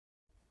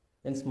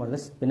Young's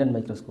modulus pin and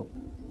microscope.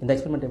 இந்த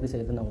experiment எப்படி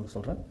செய்யறதுன்னு நான் உங்களுக்கு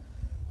சொல்கிறேன்.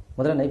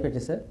 முதல்ல நைஃப்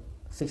எட்ஜஸை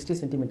 60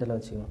 சென்டிமீட்டரில்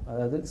வச்சுக்கணும்.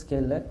 அதாவது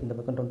ஸ்கேலில் இந்த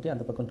பக்கம் 20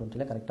 அந்த பக்கம்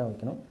 20 கரெக்டாக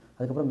வைக்கணும்.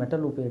 அதுக்கப்புறம்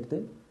மெட்டல் லூப்பை எடுத்து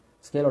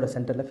ஸ்கேலோட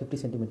சென்டரில் 50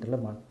 சென்டிமீட்டரில்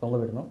தொங்க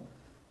விடணும்.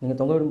 நீங்கள்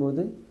தொங்க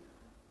விடும்போது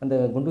அந்த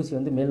குண்டூசி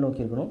வந்து மேல்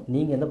நோக்கி இருக்கணும்.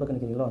 நீங்கள் எந்த பக்கம்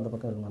நிற்கிறீங்களோ அந்த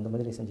பக்கம் இருக்கணும். அந்த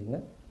மாதிரி செஞ்சுங்க.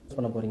 யூஸ்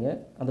பண்ண போகிறீங்க.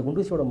 அந்த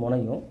குண்டூசியோட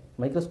முனையும்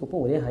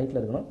மைக்ரோஸ்கோப்பும் ஒரே ஹைட்டில்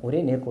இருக்கணும்,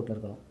 ஒரே நேர்கோட்டில்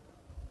இருக்கணும்.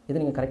 இதை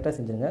நீங்கள் கரெக்டாக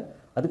செஞ்சுருங்க.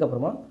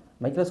 அதுக்கப்புறமா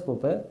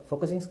மைக்ரோஸ்கோப்பை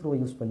ஃபோக்கஸிங் ஸ்க்ரூவை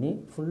யூஸ் பண்ணி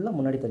ஃபுல்லாக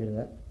முன்னாடி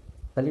தள்ளிடுங்க.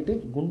 தள்ளிட்டு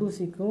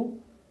குண்டூசிக்கும்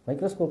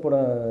மைக்ரோஸ்கோப்போட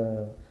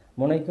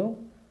முனைக்கும்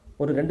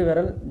ஒரு 2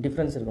 விரல்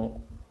டிஃப்ரென்ஸ் இருக்கும்.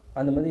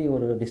 அந்த மாதிரி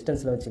ஒரு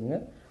டிஸ்டன்ஸில் வச்சுக்கோங்க.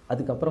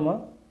 அதுக்கப்புறமா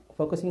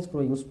ஃபோக்கஸிங்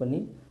ஸ்க்ரூவை யூஸ் பண்ணி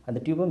அந்த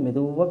டியூபை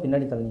மெதுவாக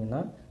பின்னாடி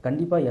தள்ளினீங்கன்னா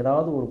கண்டிப்பாக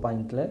ஏதாவது ஒரு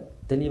பாயிண்டில்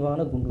தெளிவான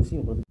குண்டூசி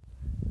உங்களுக்கு.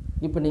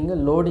 இப்போ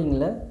நீங்கள்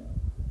லோடிங்கில்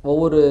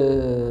ஒவ்வொரு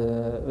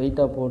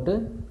வெயிட்டாக போட்டு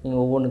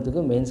நீங்கள்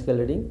ஒவ்வொன்றுத்துக்கும் main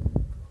scale reading,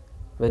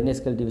 vernier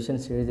scale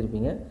divisions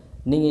எழுதியிருப்பீங்க.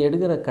 நீங்கள்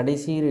எடுக்கிற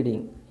கடைசி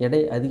ரீடிங்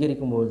எடை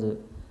அதிகரிக்கும்போது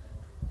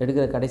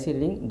எடுக்கிற கடைசி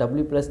ரீடிங்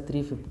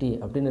W+350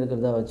 அப்படின்னு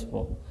இருக்கிறதா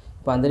வச்சுப்போம்.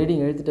 இப்போ அந்த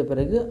ரீடிங் எழுதிட்ட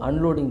பிறகு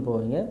அன்லோடிங்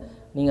போவீங்க.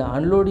 நீங்கள்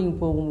அன்லோடிங்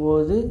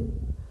போகும்போது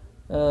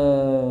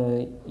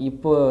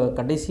இப்போ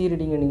கடைசி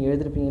ரீடிங்கை நீங்கள்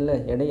எழுதிருப்பீங்கள்ல,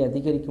 எடை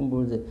அதிகரிக்கும்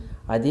பொழுது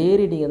அதே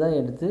ரீடிங்கை தான்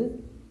எடுத்து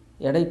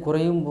எடை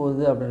குறையும்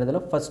போது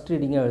அப்படின்றதில் ஃபஸ்ட்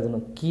ரீடிங்காக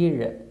எழுதணும்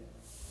கீழே.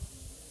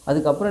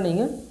 அதுக்கப்புறம்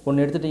நீங்கள்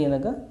ஒன்று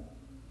எடுத்துட்டிங்கனாக்கா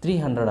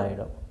 300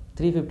 ஆகிடும்.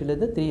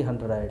 350லேருந்து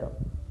 300 ஆகிடும்.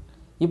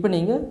 இப்போ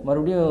நீங்கள்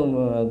மறுபடியும்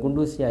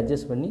குண்டூசியை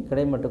அட்ஜஸ்ட் பண்ணி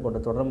கிடைமட்ட கோட்டை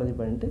தொடர மாதிரி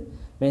பண்ணிவிட்டு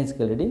main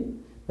scale reading,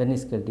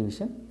 vernier scale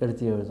division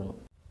எடுத்து எழுதணும்.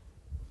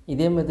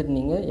 இதே மாதிரி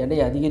நீங்கள் எடை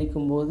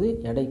அதிகரிக்கும் போது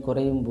எடை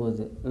குறையும்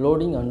போது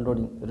லோடிங்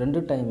அன்லோடிங்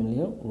 2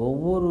 டைம்லேயும்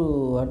ஒவ்வொரு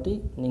வாட்டி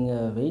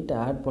நீங்கள் வெயிட்டை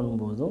ஆட்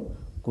பண்ணும்போதும்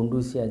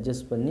குண்டூசியை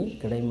அட்ஜஸ்ட் பண்ணி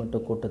கிடைமட்ட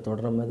கோட்டை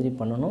தொடர மாதிரி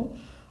பண்ணணும்.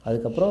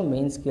 அதுக்கப்புறம்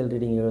மெயின் ஸ்கேல்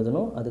ரீடிங்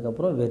எழுதணும்.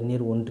 அதுக்கப்புறம்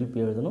வெர்னியர் ஒன்றிப்பு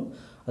எழுதணும்.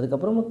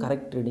 அதுக்கப்புறமா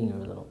கரெக்ட் ரீடிங்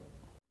எழுதணும்.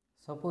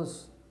 சப்போஸ்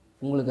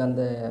உங்களுக்கு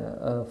அந்த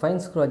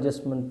ஃபைன் ஸ்க்ரூ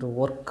அட்ஜஸ்ட்மெண்ட்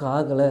ஒர்க்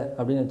ஆகலை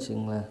அப்படின்னு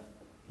வச்சுக்கோங்களேன்,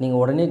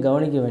 நீங்கள் உடனே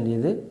கவனிக்க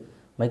வேண்டியது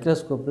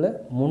மைக்ரோஸ்கோப்பில்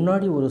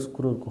முன்னாடி ஒரு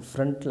ஸ்க்ரூ இருக்கும்.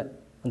 ஃப்ரண்ட்டில்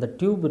அந்த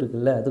டியூப்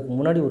இருக்குல்ல, அதுக்கு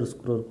முன்னாடி ஒரு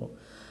ஸ்க்ரூ இருக்கும்.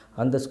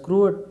 அந்த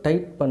ஸ்க்ரூவை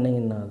டைட்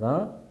பண்ணிங்கன்னா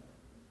தான்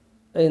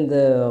இந்த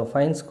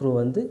ஃபைன் ஸ்க்ரூ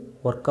வந்து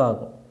ஒர்க்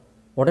ஆகும்.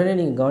 உடனே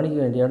நீங்கள் கவனிக்க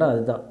வேண்டிய இடம்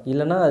அதுதான்.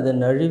 இல்லைனா அது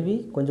நழுவி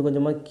கொஞ்சம்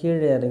கொஞ்சமாக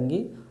கீழே இறங்கி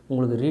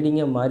உங்களுக்கு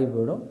ரீடிங்கே மாறி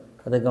போயிடும்.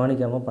 அதை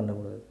கவனிக்காமல்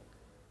பண்ணக்கூடாது.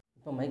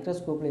 இப்போ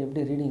மைக்ரோஸ்கோப்பில்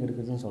எப்படி ரீடிங்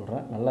எடுக்குதுன்னு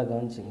சொல்கிறேன், நல்லா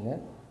கவனிச்சிங்க.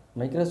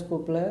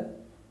 மைக்ரோஸ்கோப்பில்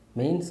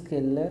மெயின்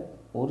ஸ்கேலில்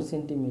 1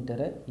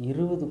 சென்டிமீட்டரை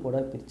 20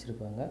 கோடாக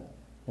பிரிச்சுருப்பாங்க.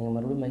 நீங்கள்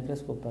மறுபடியும்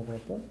மைக்ரோஸ்கோப்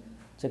பார்க்குறப்போ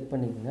செக்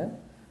பண்ணிக்கோங்க.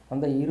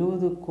 அந்த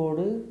 20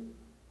 கோடு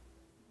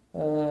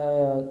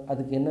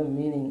அதுக்கு என்ன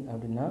மீனிங்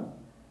அப்படின்னா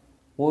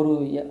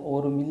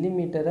ஒரு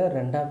மில்லிமீட்டரை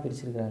 2ஆக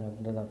பிரிச்சுருக்காங்க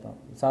அப்படின்றது அர்த்தம்.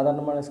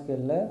 சாதாரணமான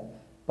ஸ்கேலில்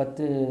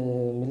 10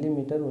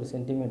 மில்லிமீட்டர் ஒரு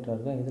சென்டிமீட்டராக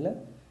இருக்கும். இதில்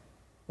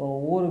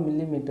ஒவ்வொரு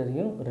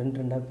மில்லிமீட்டரையும்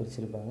 2ஆக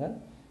பிரிச்சுருப்பாங்க.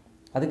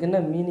 அதுக்கு என்ன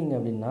மீனிங்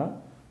அப்படின்னா,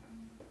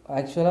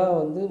 ஆக்சுவலாக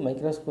வந்து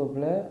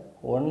மைக்ரோஸ்கோப்பில்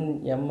 1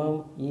 mm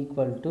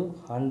 =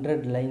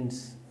 100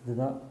 லைன்ஸ்,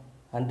 இதுதான்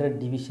 100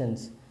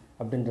 டிவிஷன்ஸ்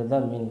அப்படின்றது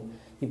தான் மீனிங்.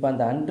 இப்போ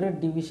அந்த 100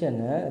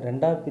 டிவிஷனை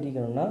 2ஆக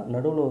பிரிக்கணும்னா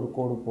நடுவில் ஒரு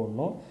கோடு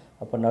போடணும்.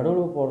 அப்போ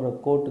நடுவில் போடுற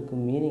கோட்டுக்கு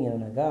மீனிங்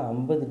என்னன்னாக்கா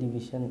 50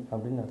 டிவிஷன்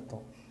அப்படின்னு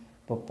அர்த்தம்.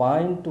 இப்போ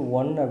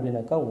 0.1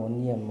 அப்படின்னாக்கா 1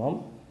 mm,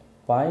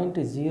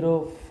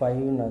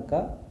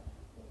 0.05னாக்கா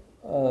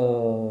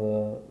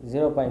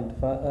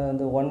 0.5,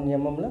 அந்த 1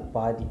 mmல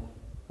பாதி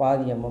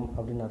mm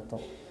அப்படின்னு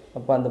அர்த்தம்.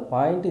 அப்போ அந்த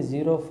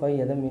 0.05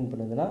 எதை மீன்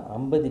பண்ணுதுன்னா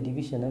 50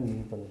 டிவிஷனை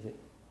மீன் பண்ணுது.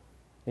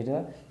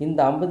 சரிங்களா? இந்த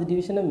 50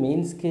 டிவிஷனை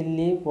மெயின்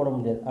ஸ்கேல்லே போட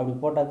முடியாது. அப்படி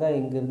போட்டாக்கா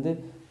இங்கேருந்து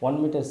 1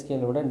 மீட்டர்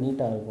ஸ்கேலோட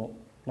நீட்டாக இருக்கும்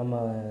நம்ம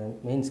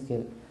மெயின்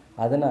ஸ்கேல்.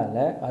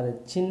 அதனால் அதை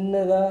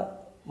சின்னதாக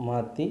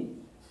மாற்றி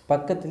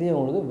பக்கத்துலேயே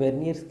உங்களுக்கு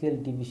வெர்னியர் ஸ்கேல்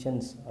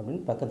டிவிஷன்ஸ்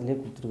அப்படின்னு பக்கத்துலேயே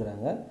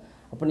கொடுத்துருக்குறாங்க.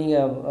 அப்போ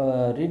நீங்கள்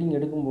ரீடிங்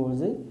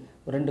எடுக்கும்பொழுது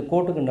 2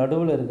 கோட்டுக்கு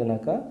நடுவில்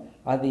இருக்குனாக்கா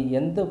அது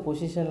எந்த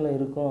பொசிஷனில்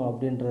இருக்கும்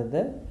அப்படின்றத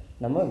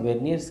நம்ம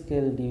வெர்னியர்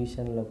ஸ்கேல்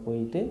டிவிஷனில்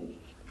போயிட்டு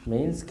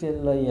மெயின்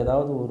ஸ்கேலில்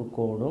ஏதாவது ஒரு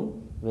கோடும்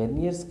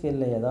வெர்னியர்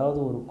ஸ்கேலில் ஏதாவது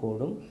ஒரு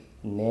கோடும்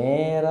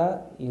நேராக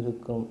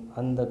இருக்கும்.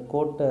 அந்த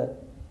கோட்டை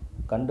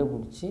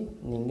கண்டுபிடிச்சி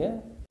நீங்கள்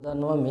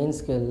உதாரணமாக மெயின்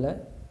ஸ்கேலில்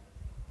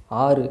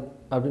 6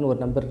 அப்படின்னு ஒரு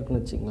நம்பர்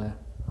இருக்குதுன்னு வச்சுங்களேன்.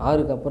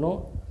 6க்கு அப்புறம்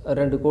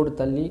 2 கோடு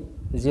தள்ளி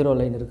 0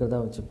 லைன்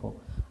இருக்கிறதா வச்சுப்போம்.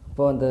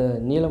 அப்போ அந்த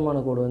நீளமான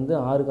கோடு வந்து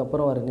 6க்கு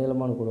அப்புறம் வர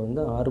நீளமான கோடு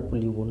வந்து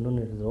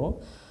 6.1ன்னு எழுதுவோம்.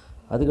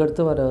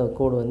 அதுக்கடுத்து வர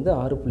கோடு வந்து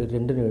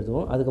 6.2ன்னு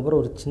எழுதுவோம். அதுக்கப்புறம்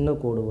ஒரு சின்ன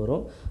கோடு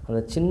வரும். அந்த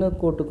சின்ன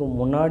கோட்டுக்கு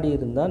முன்னாடி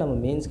இருந்தால் நம்ம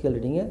மெயின் ஸ்கேல்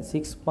ரீடிங்கை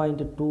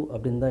 6.2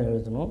 அப்படின்னு தான்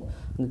எழுதணும்.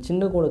 அந்த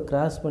சின்ன கோடை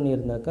கிராஸ்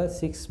பண்ணியிருந்தாக்கா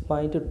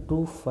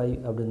 6.25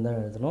 அப்படின்னு தான்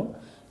எழுதணும்.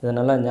 இதை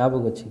நல்லா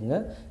ஞாபகம் வச்சுக்கோங்க.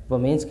 இப்போ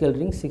மெயின் ஸ்கேல்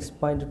ரீடிங்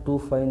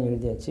 6.25ன்னு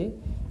எழுதியாச்சு.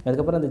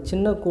 அதுக்கப்புறம் அந்த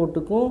சின்ன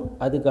கோட்டுக்கும்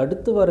அதுக்கு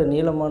அடுத்து வர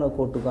நீளமான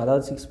கோட்டுக்கும்,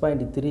 அதாவது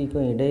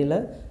 6.3க்கும் இடையில்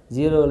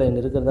 0 லைன்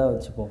இருக்கிறதா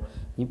வச்சுப்போம்.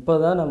 இப்போ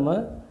தான் நம்ம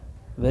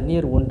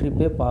வெர்னியர்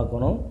ஒன்றிப்பே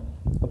பார்க்கணும்.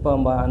 அப்போ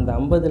அந்த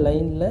 50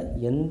 லைனில்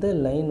எந்த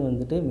லைன்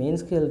வந்துட்டு மெயின்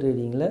ஸ்கேல்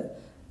ரீடிங்கில்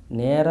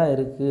நேராக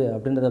இருக்குது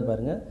அப்படின்றத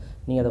பாருங்கள்.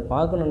 நீங்கள் அதை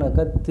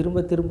பார்க்கணுன்னாக்கா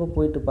திரும்ப திரும்ப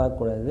போயிட்டு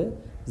பார்க்கக்கூடாது.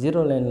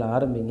 0 லைனில்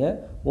ஆரம்பிங்க.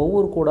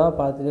 ஒவ்வொரு கோடாக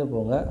பார்த்துட்டே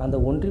போங்க. அந்த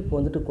ஒன்றிப்பு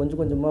வந்துட்டு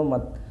கொஞ்சம்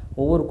கொஞ்சமாக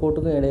ஒவ்வொரு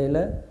கோட்டுக்கும்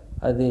இடையில்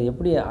அது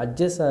எப்படி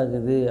அட்ஜஸ்ட்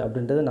ஆகுது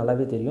அப்படின்றது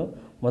நல்லாவே தெரியும்.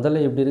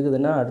 முதல்ல எப்படி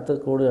இருக்குதுன்னா அடுத்த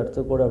கோடு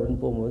அப்படின்னு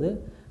போகும்போது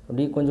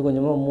அப்படியே கொஞ்சம்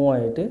கொஞ்சமாக மூவ்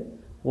ஆகிட்டு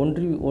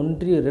ஒன்றி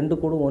 2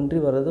 கோடும் ஒன்றி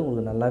வர்றது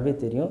உங்களுக்கு நல்லாவே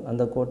தெரியும்.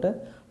 அந்த கோட்டை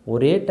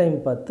ஒரே டைம்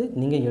பார்த்து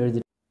நீங்கள் எழுதி.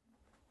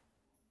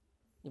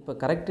 இப்போ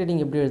கரெக்ட்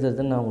ரீடிங் எப்படி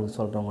எழுதுறதுன்னு நான் உங்களுக்கு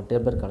சொல்கிறேன். உங்கள்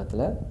டேபிள்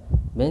காலத்தில்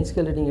மெயின்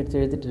ஸ்கேல் ரீடிங் எடுத்து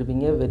எழுதிட்டு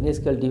இருப்பீங்க, வெர்னியர்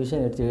ஸ்கேல்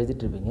டிவிஷன் எடுத்து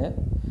எழுதிட்டு இருப்பீங்க.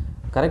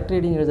 Correct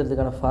reading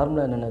எழுதுறதுக்கான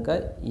formula என்னென்னாக்கா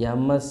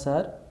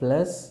MSR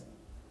plus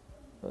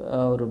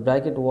ஒரு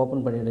ப்ராக்கெட்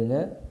ஓப்பன் பண்ணிவிடுங்க,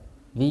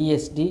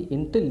 VST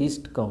into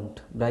least count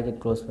bracket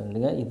close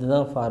பண்ணிவிடுங்க.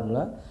 இதுதான்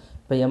ஃபார்முலா.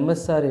 இப்போ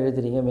எம்எஸ்ஆர்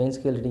எழுதுறீங்க, மெயின்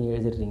ஸ்கேல் ரீடிங்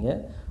எழுதிடுறீங்க.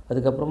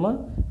 அதுக்கப்புறமா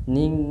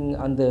நீங்கள்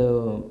அந்த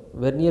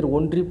வெர்னியர்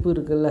ஒன்றிப்பு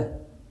இருக்குல்ல,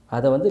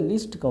 அதை வந்து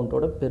லீஸ்ட்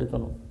கவுண்ட்டோட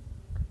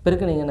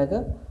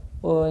பெருக்கினீங்கன்னாக்கா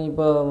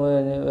இப்போ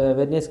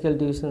வெர்னியர் ஸ்கேல்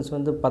டிவிஷன்ஸ்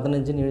வந்து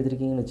 15ன்னு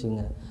எழுதிருக்கீங்கன்னு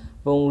வச்சுக்கோங்க.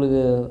 இப்போ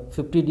உங்களுக்கு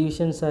 50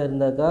 டிவிஷன்ஸாக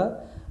இருந்தாக்கா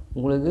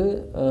உங்களுக்கு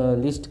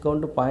லீஸ்ட்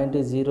கவுண்ட்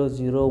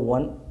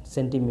 0.001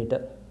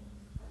 சென்டிமீட்டர்.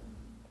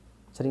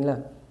 சரிங்களா?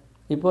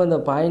 இப்போ இந்த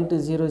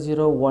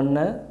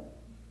 0.001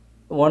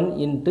 1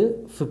 ×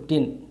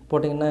 15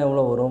 போட்டிங்கன்னா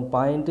எவ்வளோ வரும்?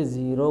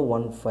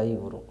 0.015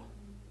 வரும்.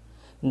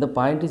 இந்த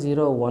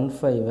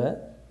 0.015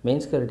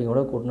 மெயின் ஸ்கேல்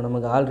ரீடிங்கோட கூட்டணும்.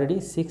 நமக்கு ஆல்ரெடி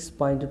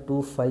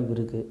 6.25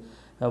 இருக்குது.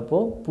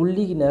 அப்போது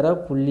புள்ளிக்கு நேராக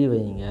புள்ளி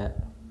வைங்க.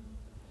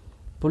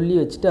 புள்ளி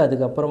வச்சுட்டு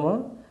அதுக்கப்புறமா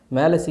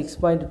மேலே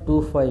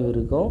 6.25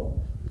 இருக்கும்.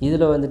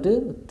 இதில் வந்துட்டு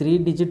 3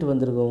 டிஜிட்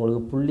வந்திருக்கும்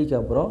உங்களுக்கு புள்ளிக்கு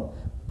அப்புறம்.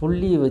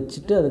 புள்ளி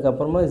வச்சுட்டு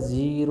அதுக்கப்புறமா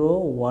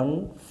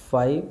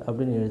 015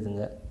 அப்படின்னு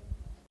எழுதுங்க.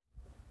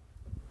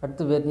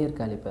 அடுத்து வெர்னியர்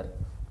காலிப்பர்.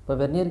 இப்போ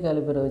வெர்னியர்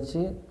காலிப்பரை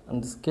வச்சு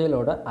அந்த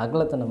ஸ்கேலோட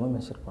அகலத்தை நம்ம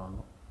மெஷர்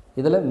பண்ணணும்.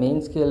 இதில்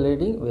main scale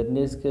reading,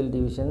 vernier scale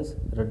divisions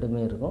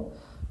ரெண்டுமே இருக்கும்.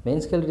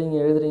 மெயின் ஸ்கேல் ரீடிங்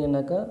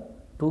எழுதுறீங்கன்னாக்கா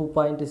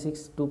 2.6,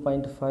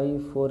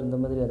 2.54 இந்த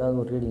மாதிரி ஏதாவது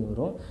ஒரு ரீடிங்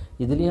வரும்.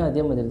 இதுலேயும்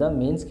அதே மாதிரி தான்.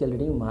 மெயின் ஸ்கேல்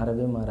ரீடிங்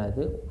மாறவே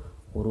மாறாது.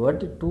 ஒரு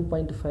வாட்டி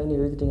 2.5ன்னு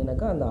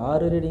எழுதிட்டிங்கனாக்கா அந்த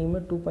 6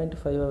 ரீடிங்குமே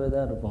 2.5ஆகவே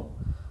தான் இருக்கும்.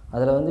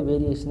 அதில் வந்து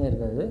வேரியேஷனே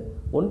இருக்காது.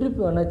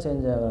 ஒன்றிப்பு வேணால்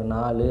சேஞ்ச் ஆகலாம்.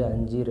 4,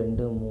 5,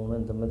 2, 3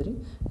 இந்த மாதிரி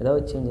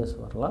ஏதாவது சேஞ்சஸ்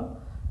வரலாம்.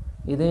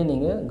 இதே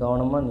நீங்கள்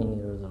கவனமாக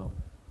நீங்கள் எழுதணும்.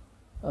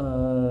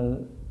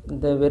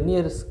 இந்த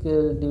வெர்னியர்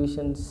ஸ்கேல்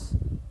டிவிஷன்ஸ்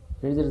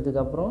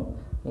எழுதுறதுக்கப்புறம்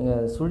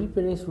நீங்கள்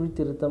சுழிப்பிழை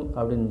சுழித்திருத்தம்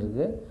அப்படின்னு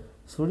இருக்குது.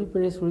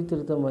 சுழிப்பிழை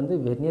சுழித்திருத்தம் வந்து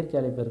வெர்னியர்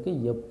காலிப்பருக்கு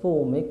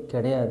எப்போவுமே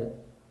கிடையாது.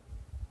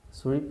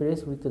 சுழிப்பிழை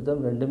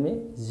சுழித்திருத்தம் ரெண்டுமே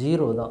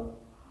 0 தான்.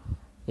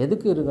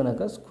 எதுக்கு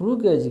இருக்குனாக்கா ஸ்க்ரூ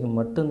கேஜுக்கு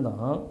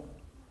மட்டும்தான்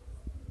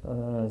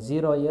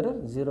 0 எரர்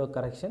 0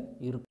 கரெக்ஷன்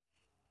இருக்கும்.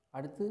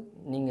 அடுத்து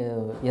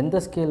நீங்கள் எந்த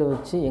ஸ்கேலை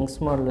வச்சு யங்ஸ்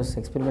மாடுலஸ்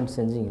எக்ஸ்பெரிமெண்ட்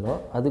செஞ்சீங்களோ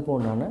அதுக்கு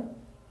உண்டான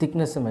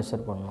திக்னஸை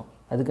மெஷர் பண்ணணும்.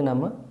 அதுக்கு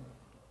நம்ம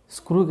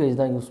ஸ்க்ரூ கேஜ்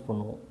தான் யூஸ்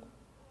பண்ணுவோம்.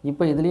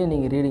 இப்போ இதுலேயே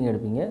நீங்கள் ரீடிங்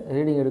எடுப்பீங்க.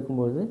 ரீடிங்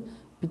எடுக்கும்போது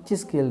பிச்சு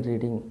ஸ்கேல்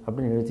ரீடிங்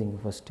அப்படின்னு எழுதிங்க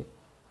ஃபஸ்ட்டு.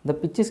 இந்த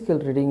பிச்சு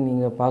ஸ்கேல் ரீடிங்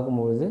நீங்கள்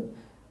பார்க்கும்பொழுது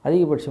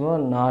அதிகபட்சமாக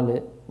 4,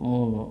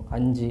 3,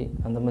 5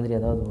 அந்த மாதிரி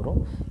ஏதாவது வரும்.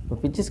 இப்போ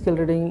பிச்சு ஸ்கேல்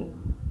ரீடிங்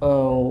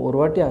ஒரு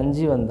வாட்டி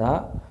 5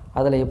 வந்தால்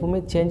அதில் எப்போவுமே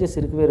சேஞ்சஸ்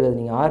இருக்கவே இருக்காது.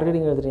 நீங்கள் 6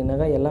 ரீடிங்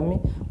எழுதுறீங்கன்னாக்கா எல்லாமே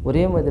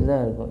ஒரே மாதிரி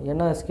தான் இருக்கும்.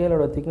 ஏன்னா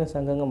ஸ்கேலோட திக்னஸ்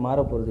அங்கங்கே மாற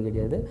போகிறது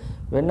கிடையாது.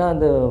 வேணால்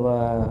அந்த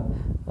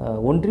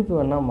ஒன்றிப்பு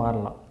வேணால்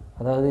மாறலாம்.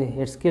 அதாவது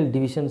ஹெட் ஸ்கேல்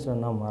டிவிஷன்ஸ்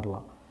வேணால்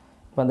மாறலாம்.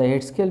 இப்போ அந்த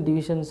ஹெட் ஸ்கேல்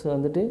டிவிஷன்ஸ்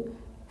வந்துட்டு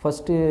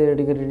ஃபஸ்ட்டு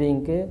எடுக்கிற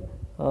ரீடிங்க்கு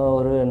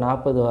ஒரு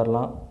 40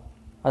 வரலாம்,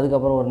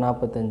 அதுக்கப்புறம் ஒரு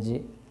 45,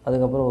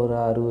 அதுக்கப்புறம் ஒரு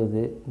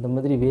 60 இந்த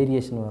மாதிரி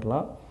வேரியேஷன்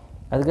வரலாம்.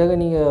 அதுக்காக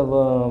நீங்கள்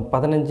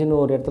 15ன்னு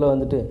ஒரு இடத்துல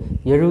வந்துட்டு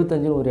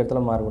 75ன்னு ஒரு இடத்துல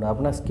மாறக்கூடாது.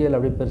 அப்படின்னா ஸ்கேல்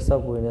அப்படியே பெருசாக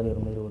போயிட்டே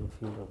இருக்கிற மாதிரி ஒரு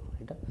ஃபீல் இருக்கும்.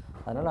 ரைட்டா?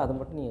 அதனால் அதை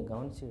மட்டும் நீங்கள்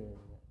கவனித்து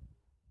எழுதுங்க.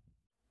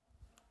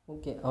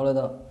 ஓகே,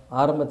 அவ்வளோதான்.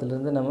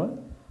 ஆரம்பத்துலேருந்து நம்ம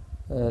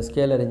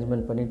ஸ்கேல்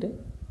அரேஞ்ச்மெண்ட் பண்ணிவிட்டு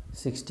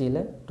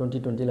 60ல்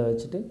 2020ல்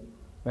வச்சுட்டு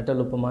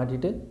மெட்டல் உப்பு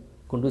மாட்டிட்டு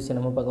குண்டூசி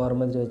நம்ம பக்கம் வர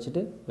மாதிரி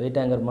வச்சுட்டு வெயிட்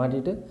ஆங்கர்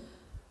மாட்டிட்டு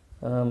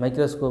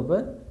மைக்ரோஸ்கோப்பை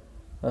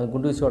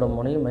குண்டூசியோட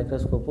முனையும்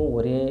மைக்ரோஸ்கோப்பும்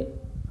ஒரே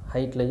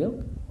ஹைட்லேயும்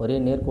ஒரே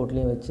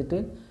நேர்கோட்லேயும் வச்சுட்டு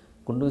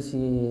குண்டூசி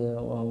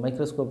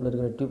மைக்ரோஸ்கோப்பில்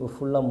இருக்கிற டியூப்பை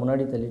ஃபுல்லாக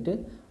முன்னாடி தள்ளிட்டு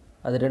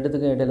அது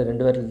ரெண்டுத்துக்கும் இடையில்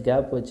 2 விரல்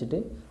கேப் வச்சுட்டு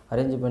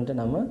அரேஞ்ச் பண்ணிட்டு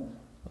நம்ம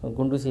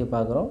குண்டூசியை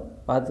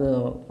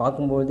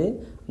பார்க்கும்போதே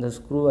இந்த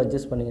ஸ்க்ரூ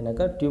அட்ஜஸ்ட்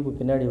பண்ணிங்கனாக்கா டியூப்பு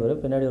பின்னாடி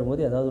வரும். பின்னாடி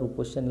வரும்போது ஏதாவது ஒரு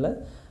பொசிஷனில்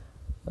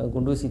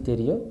குண்டூசி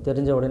தெரியும்.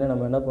 தெரிஞ்ச உடனே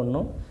நம்ம என்ன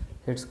பண்ணணும்,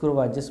 ஹெட்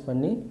ஸ்க்ரூவை அட்ஜஸ்ட்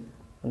பண்ணி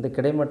அந்த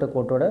கிடைமட்ட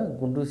கோட்டோட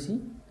குண்டூசி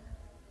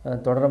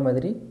தொடர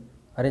மாதிரி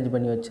அரேஞ்ச்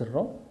பண்ணி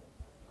வச்சிடுறோம்.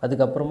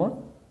 அதுக்கப்புறமா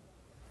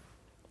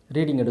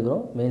ரீடிங்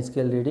எடுக்கிறோம். Main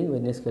scale reading,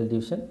 vernier scale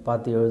division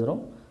பார்த்து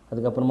எழுதுகிறோம்.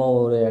 அதுக்கப்புறமா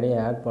ஒரு எடையை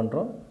ஆட்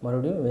பண்ணுறோம்.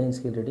 மறுபடியும் main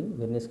scale reading,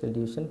 vernier scale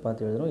division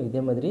பார்த்து எழுதுகிறோம்.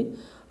 இதே மாதிரி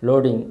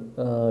லோடிங்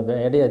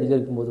எடையை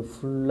அதிகரிக்கும் போது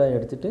ஃபுல்லாக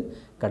எடுத்துகிட்டு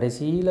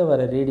கடைசியில்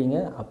வர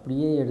ரீடிங்கை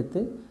அப்படியே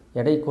எடுத்து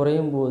எடை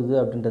குறையும் போது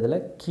அப்படின்றதில்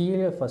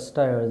கீழே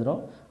ஃபஸ்ட்டாக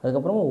எழுதுகிறோம்.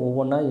 அதுக்கப்புறமா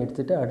ஒவ்வொன்றா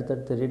எடுத்துகிட்டு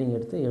அடுத்தடுத்த ரீடிங்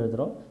எடுத்து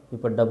எழுதுகிறோம்.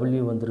 இப்போ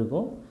W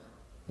வந்திருக்கும்.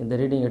 இந்த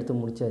ரீடிங் எடுத்து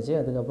முடிச்சாச்சு.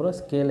 அதுக்கப்புறம்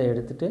ஸ்கேலை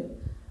எடுத்துகிட்டு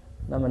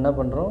நம்ம என்ன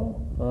பண்ணுறோம்,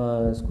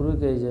 ஸ்க்ரூ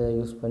கேஜை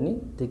யூஸ் பண்ணி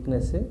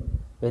திக்னஸ்ஸு,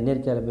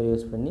 வெர்னியர் காலிப்பர்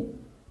யூஸ் பண்ணி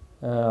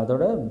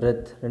அதோட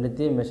பிரெத்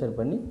ரெண்டுத்தையும் மெஷர்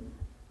பண்ணி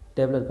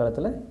டேப்லெட்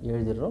காலத்தில்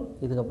எழுதிடுறோம்.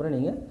 இதுக்கப்புறம்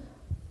நீங்கள்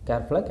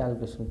கேர்ஃபுல்லாக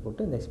கால்குலேஷன்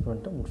போட்டு இந்த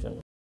எக்ஸ்பெரிமெண்ட்டை முடிச்சிடணும்.